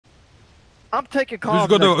I'm taking calls.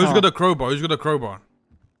 Who's got the crowbar? Who's got the crowbar?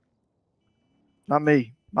 Not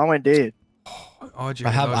me. I went dead. RJ, I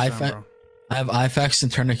have IFAX. I have IFAX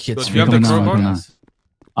and tourniquets. Do you have the crowbar?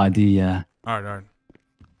 I do, yeah. Alright.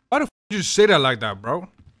 Why the f did you say that like that, bro?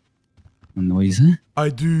 Noise? I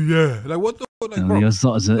do, yeah. Like, what the fuck? Like, bro. You're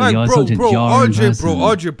such a, like, you're bro, such a jarring person.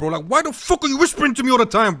 RJ, bro. Like, why the fuck are you whispering to me all the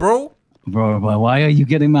time, bro? Bro, why are you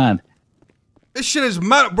getting mad? This shit is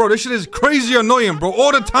mad, bro. This shit is crazy annoying, bro.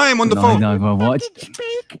 All the time on the phone. No, bro, what?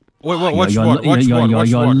 Wait, watch what? You're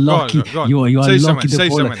lucky. You're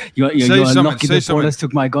lucky the police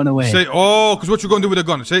took my gun away. Because what you gonna do with the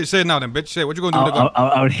gun? Say it now then, bitch. Say what you gonna do with the gun?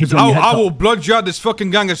 I would hit you. I will blood you out this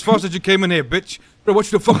fucking gang as fast as you came in here, bitch. Bro,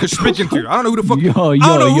 what you the fuck is speaking to? I don't know who the fuck. I don't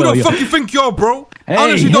know who the fuck you think you're, bro. I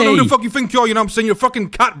honestly don't know who the fuck you think you're. You know what I'm saying? You're a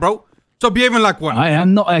fucking cat, bro. Stop behaving like one. I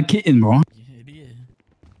am not a kitten, bro.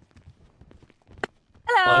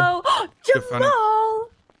 Hello, Jamal.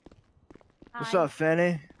 What's up,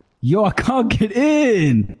 Fanny? Yo, I can't get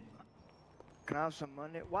in. Can I have some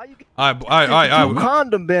money? Why you? Alright.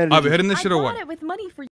 Condom bandage. Are we hitting this shit or I what? bought it with money for you.